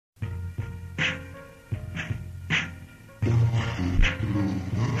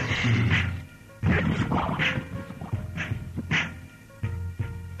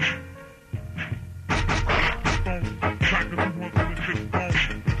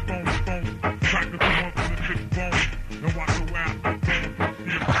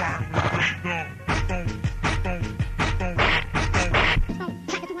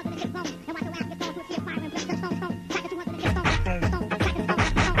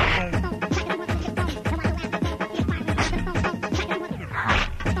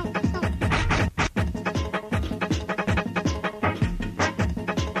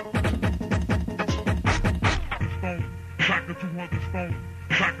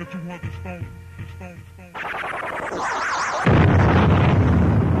Here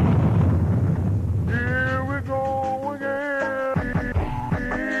we go again. Here we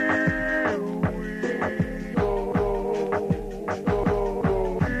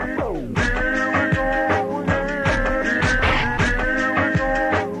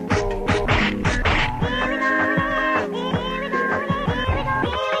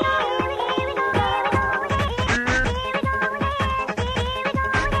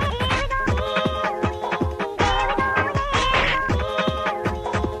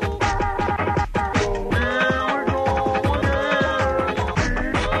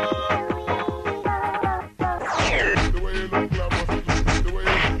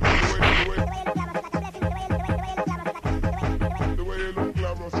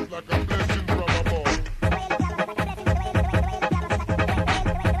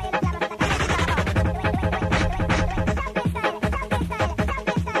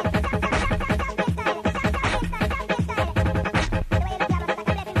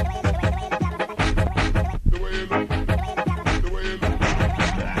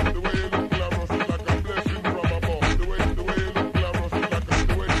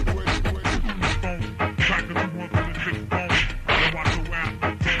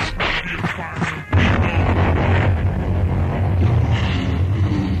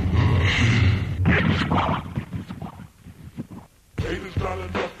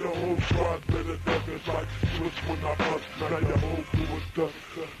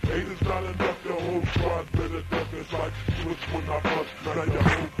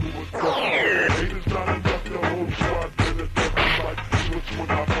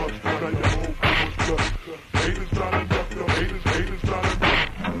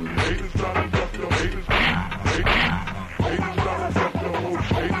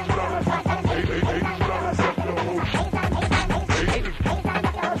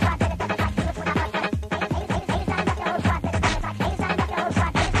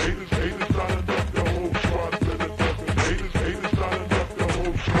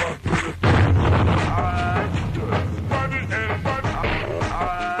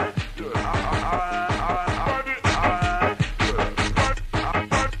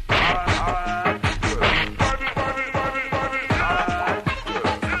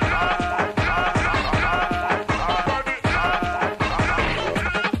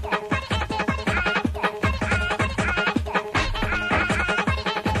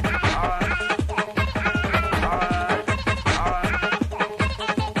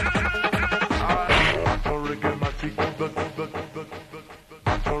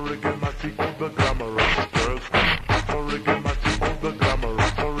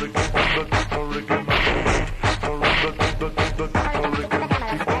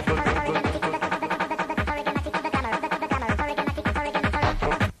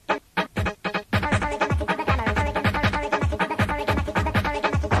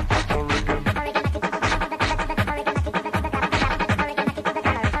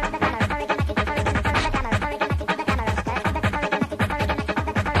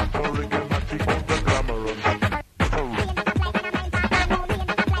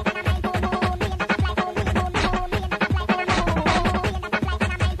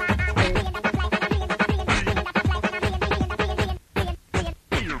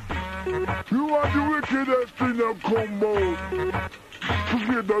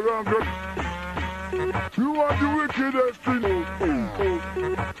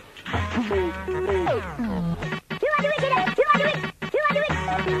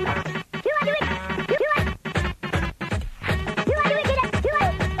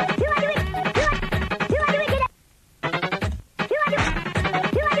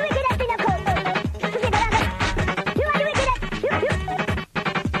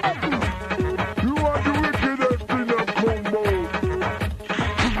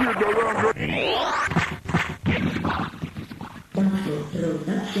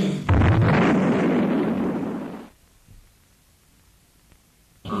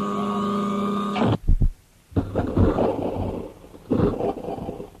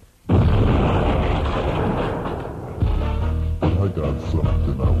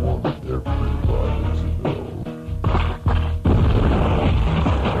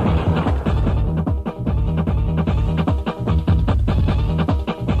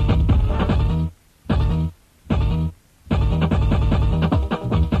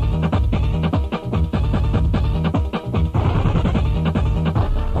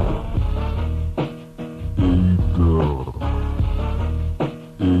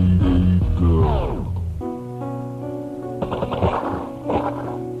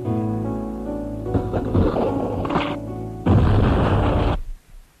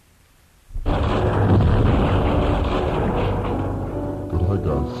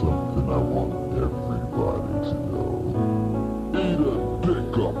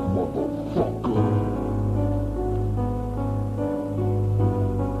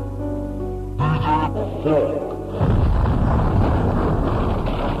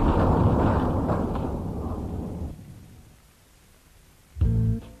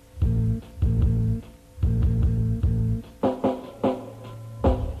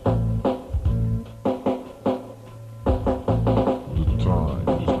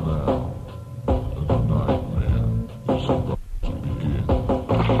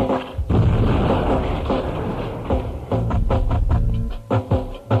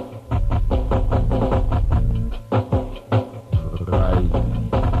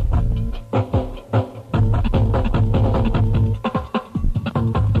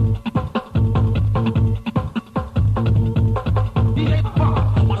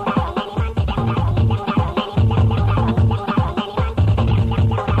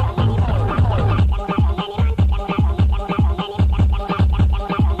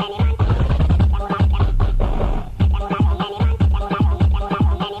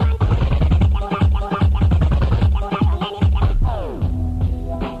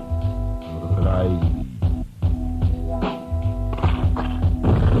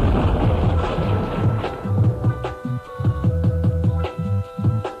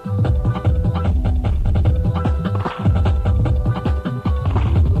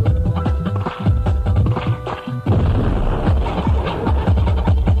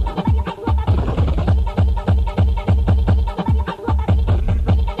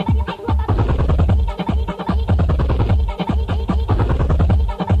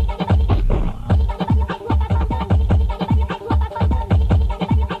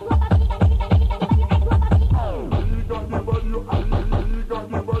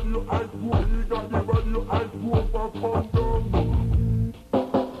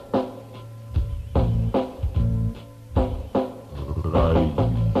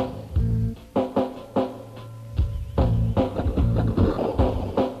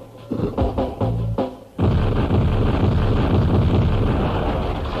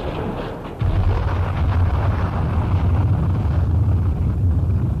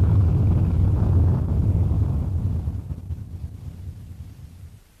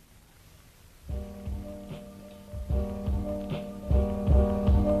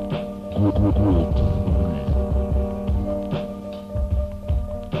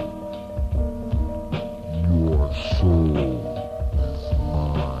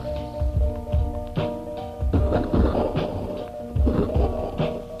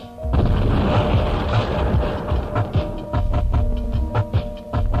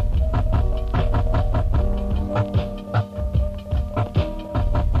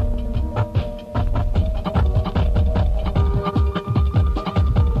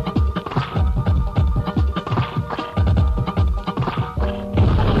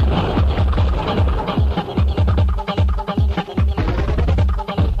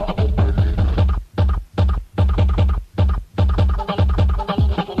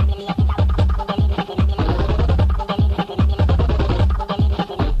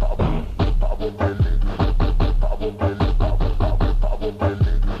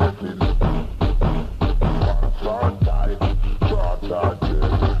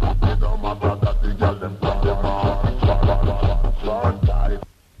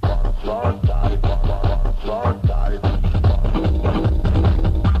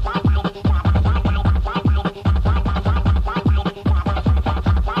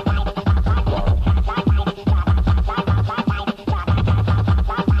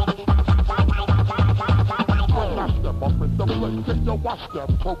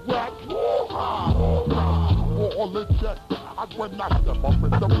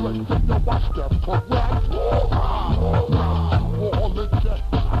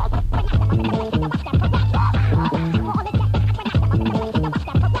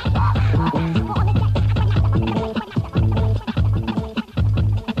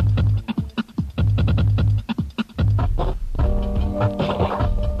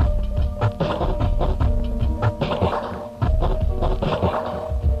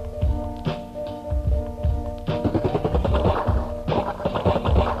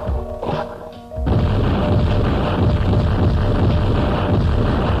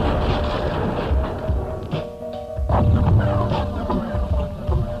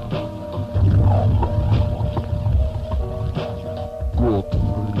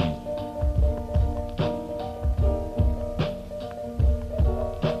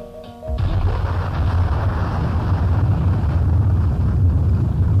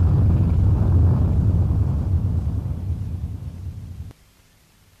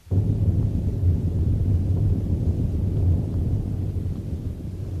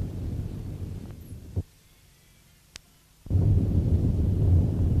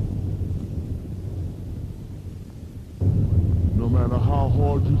matter how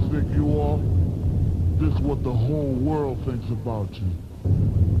hard you think you are, this is what the whole world thinks about you.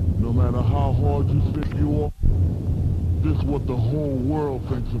 No matter how hard you think you are, this is what the whole world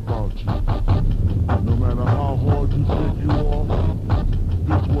thinks about you. No matter how hard you think you are,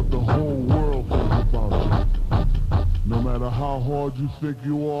 this is what the whole world thinks about you. No matter how hard you think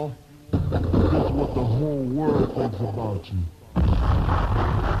you are, this is what the whole world thinks about you.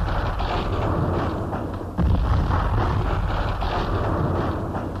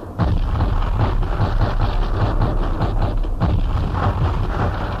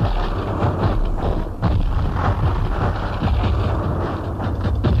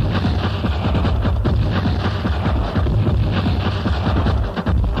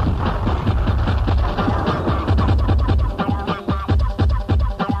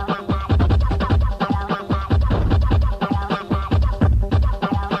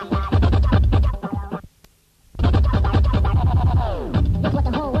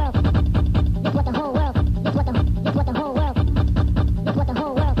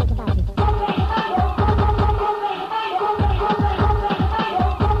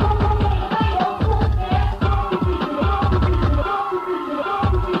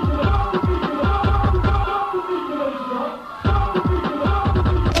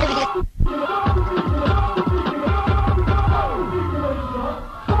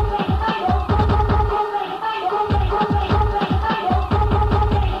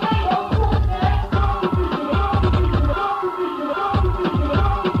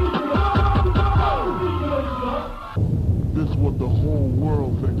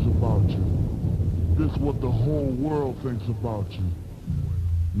 About you.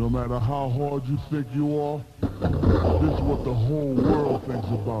 No matter how hard you think you are, this is what the whole world thinks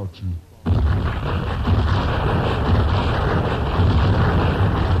about you.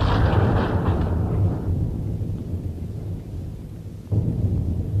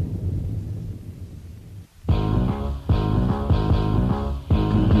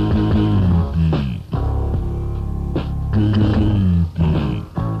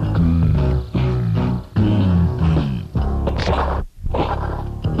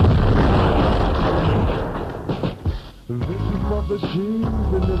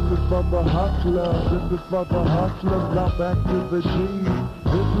 This is for the hustlers, now back to the sheep.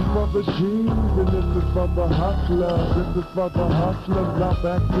 This is for the sheep, and this is for the hustlers. This is for the hustlers, now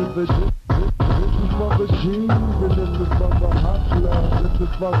back to the sheep. This is for the sheep, and this is for the hustlers. This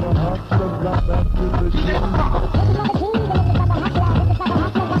is for the hustlers, now back to the sheep.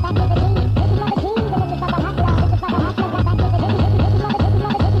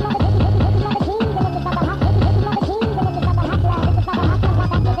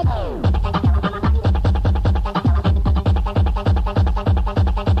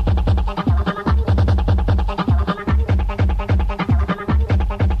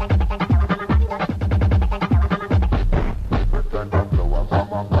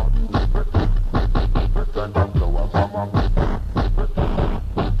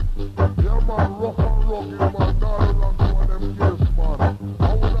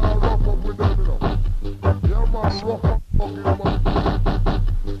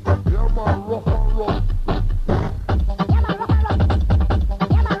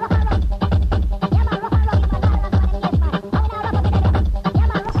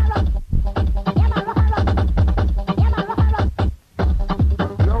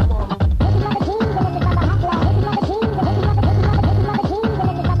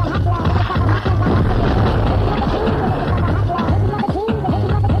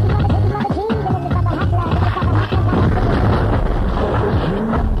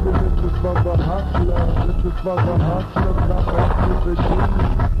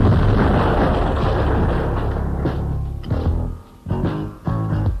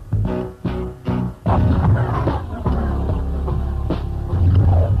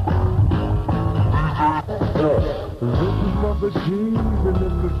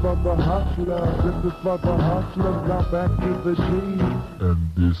 This is for the hustlers, now back to the sheep. And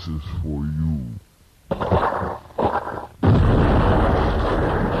this is for you.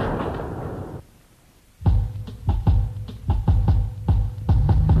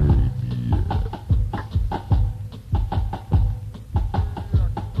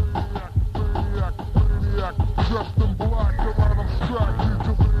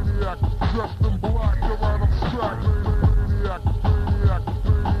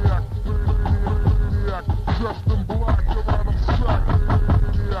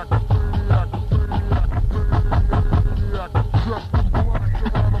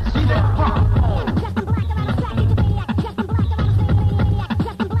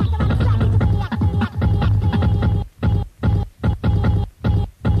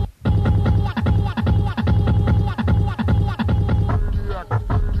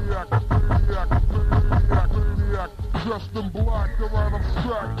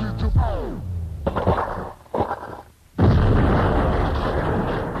 abstracted to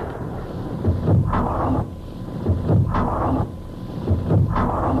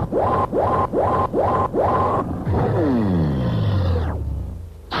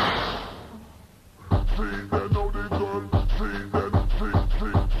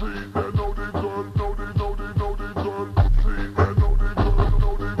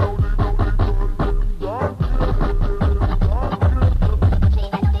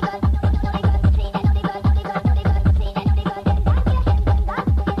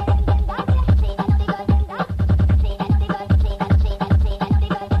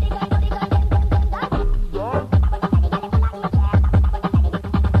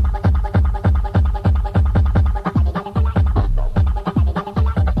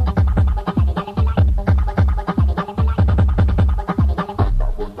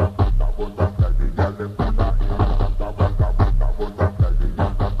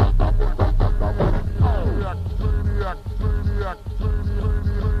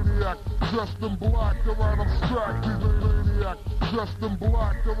dressed in black, alright, I'm abstracted, maniac. Dressed in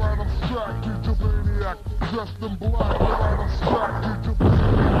black, alright, I'm abstracted, you maniac. Dressed in black, alright, I'm abstracted, you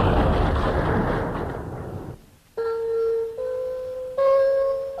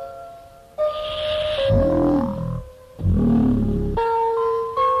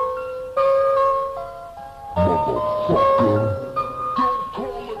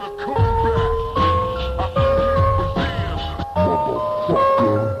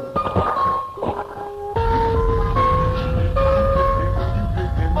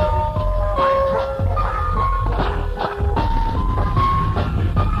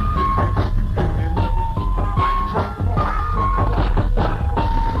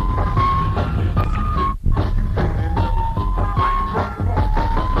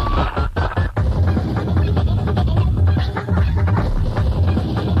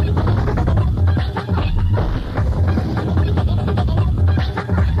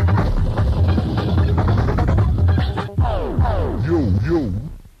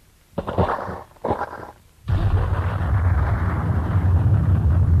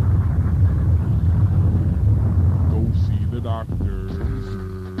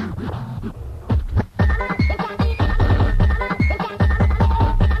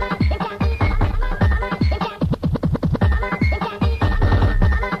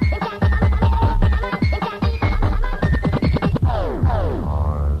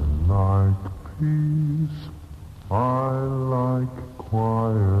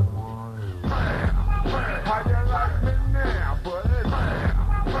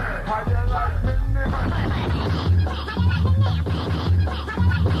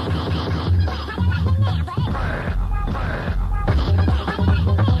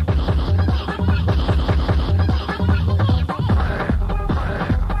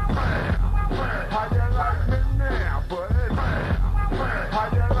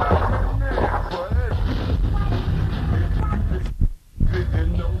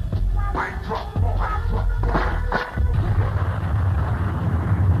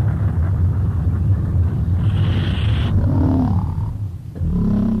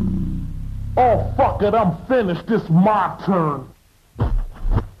Oh, fuck it, I'm finished. It's my turn.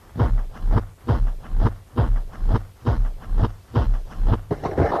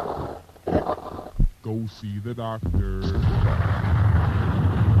 Go see the doctor.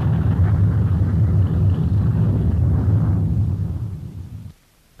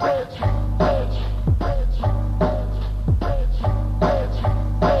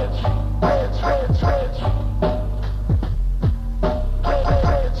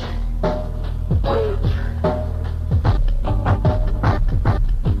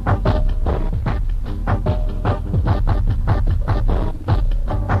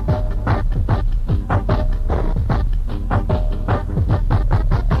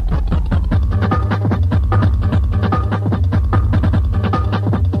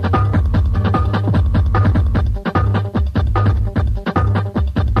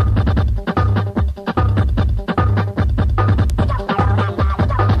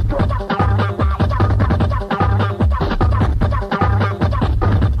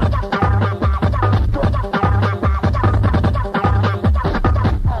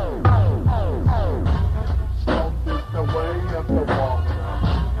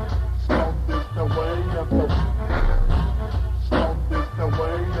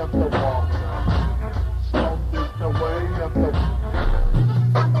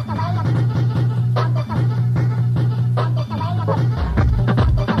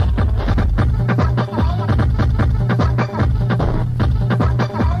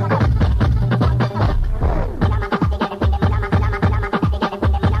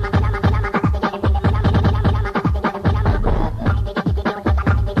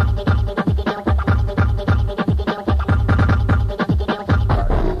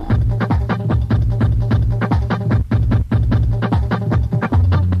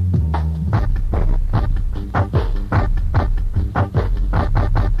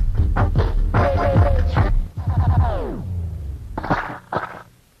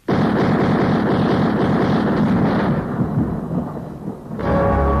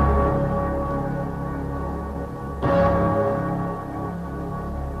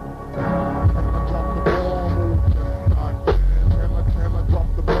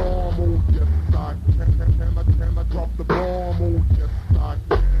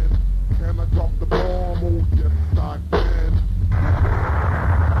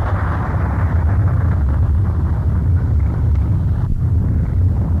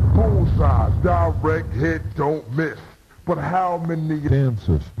 But how many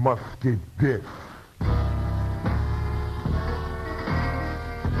dancers must get this?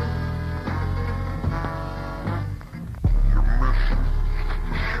 Your mission is to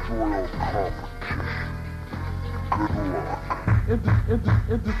destroy all competition. Good luck.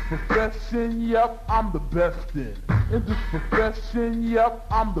 In this profession, yep, I'm the best in. In this profession, yep,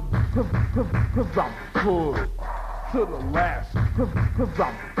 I'm the cause I'm good to the last, cause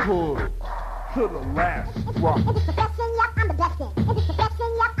I'm good to the last drop. In this profession, yep, I'm the best in. In this profession,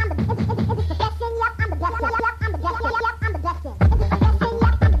 yep, I'm the best in. In this profession, yep, I'm the best in. Yep, I'm the best in. Yep,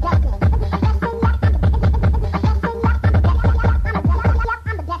 I'm the best in. In this profession, yep,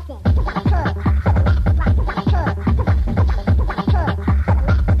 I'm the best in. In this profession, yep, I'm the best in.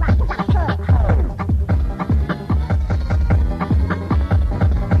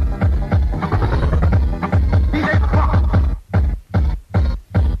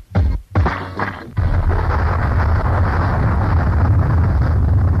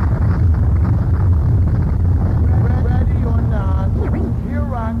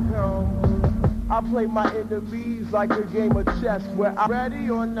 I play my enemies like a game of chess where I'm ready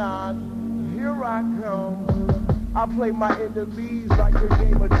or not, here I come. I play my enemies like a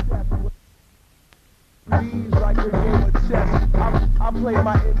game of chess. Like a game of chess. I play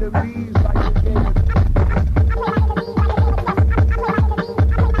my enemies like a game of chess.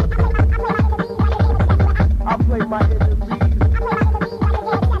 I play my enemies.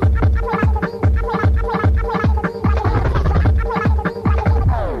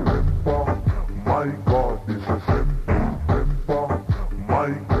 My God, this is simple, my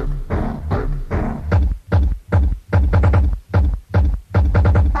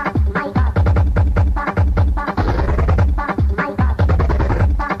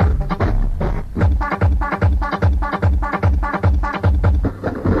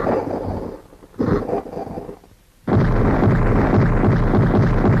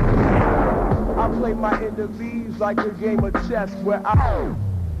I play my enemies like a game of chess where I...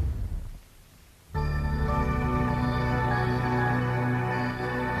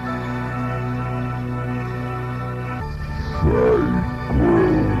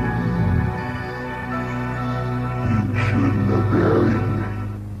 You shouldn't have buried me.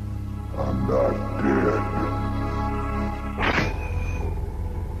 I'm not dead.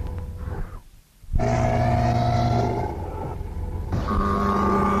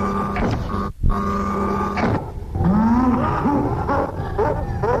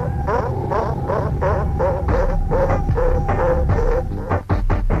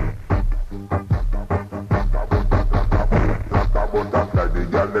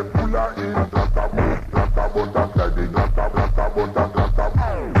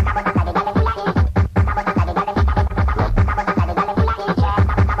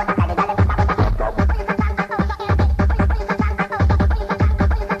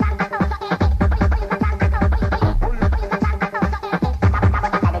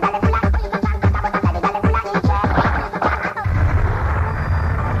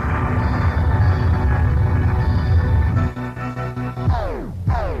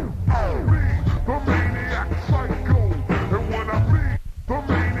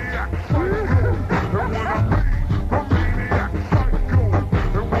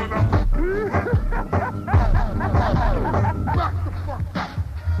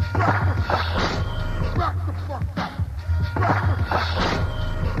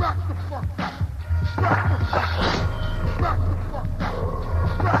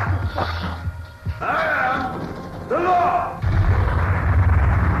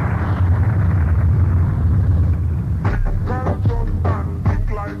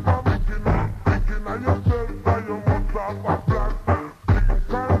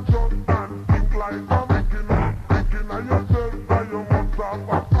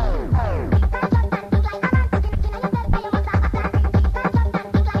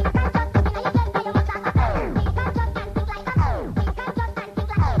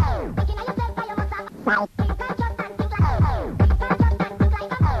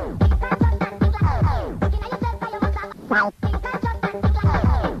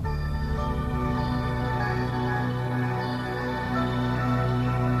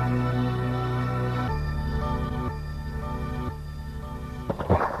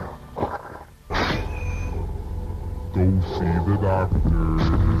 Go see the doctor.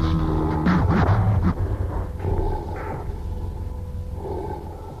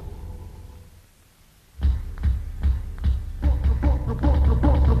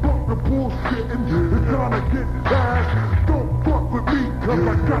 Bullshitting, it's gonna get bad. Don't fuck with me, cause I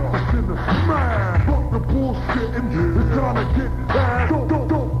got this in the smash. Fuck the bullshitting, it's gonna get bad.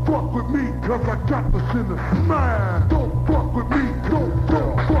 Don't fuck with me, cause I got this in the smash. Don't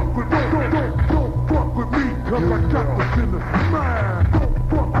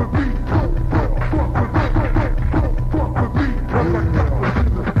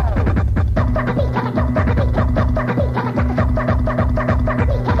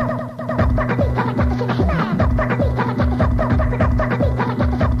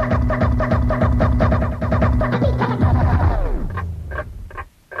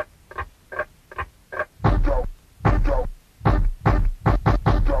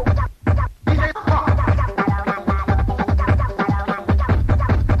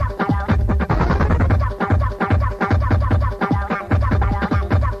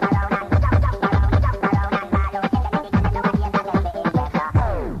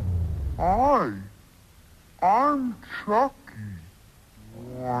I'm Chucky.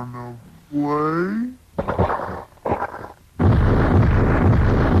 Wanna play?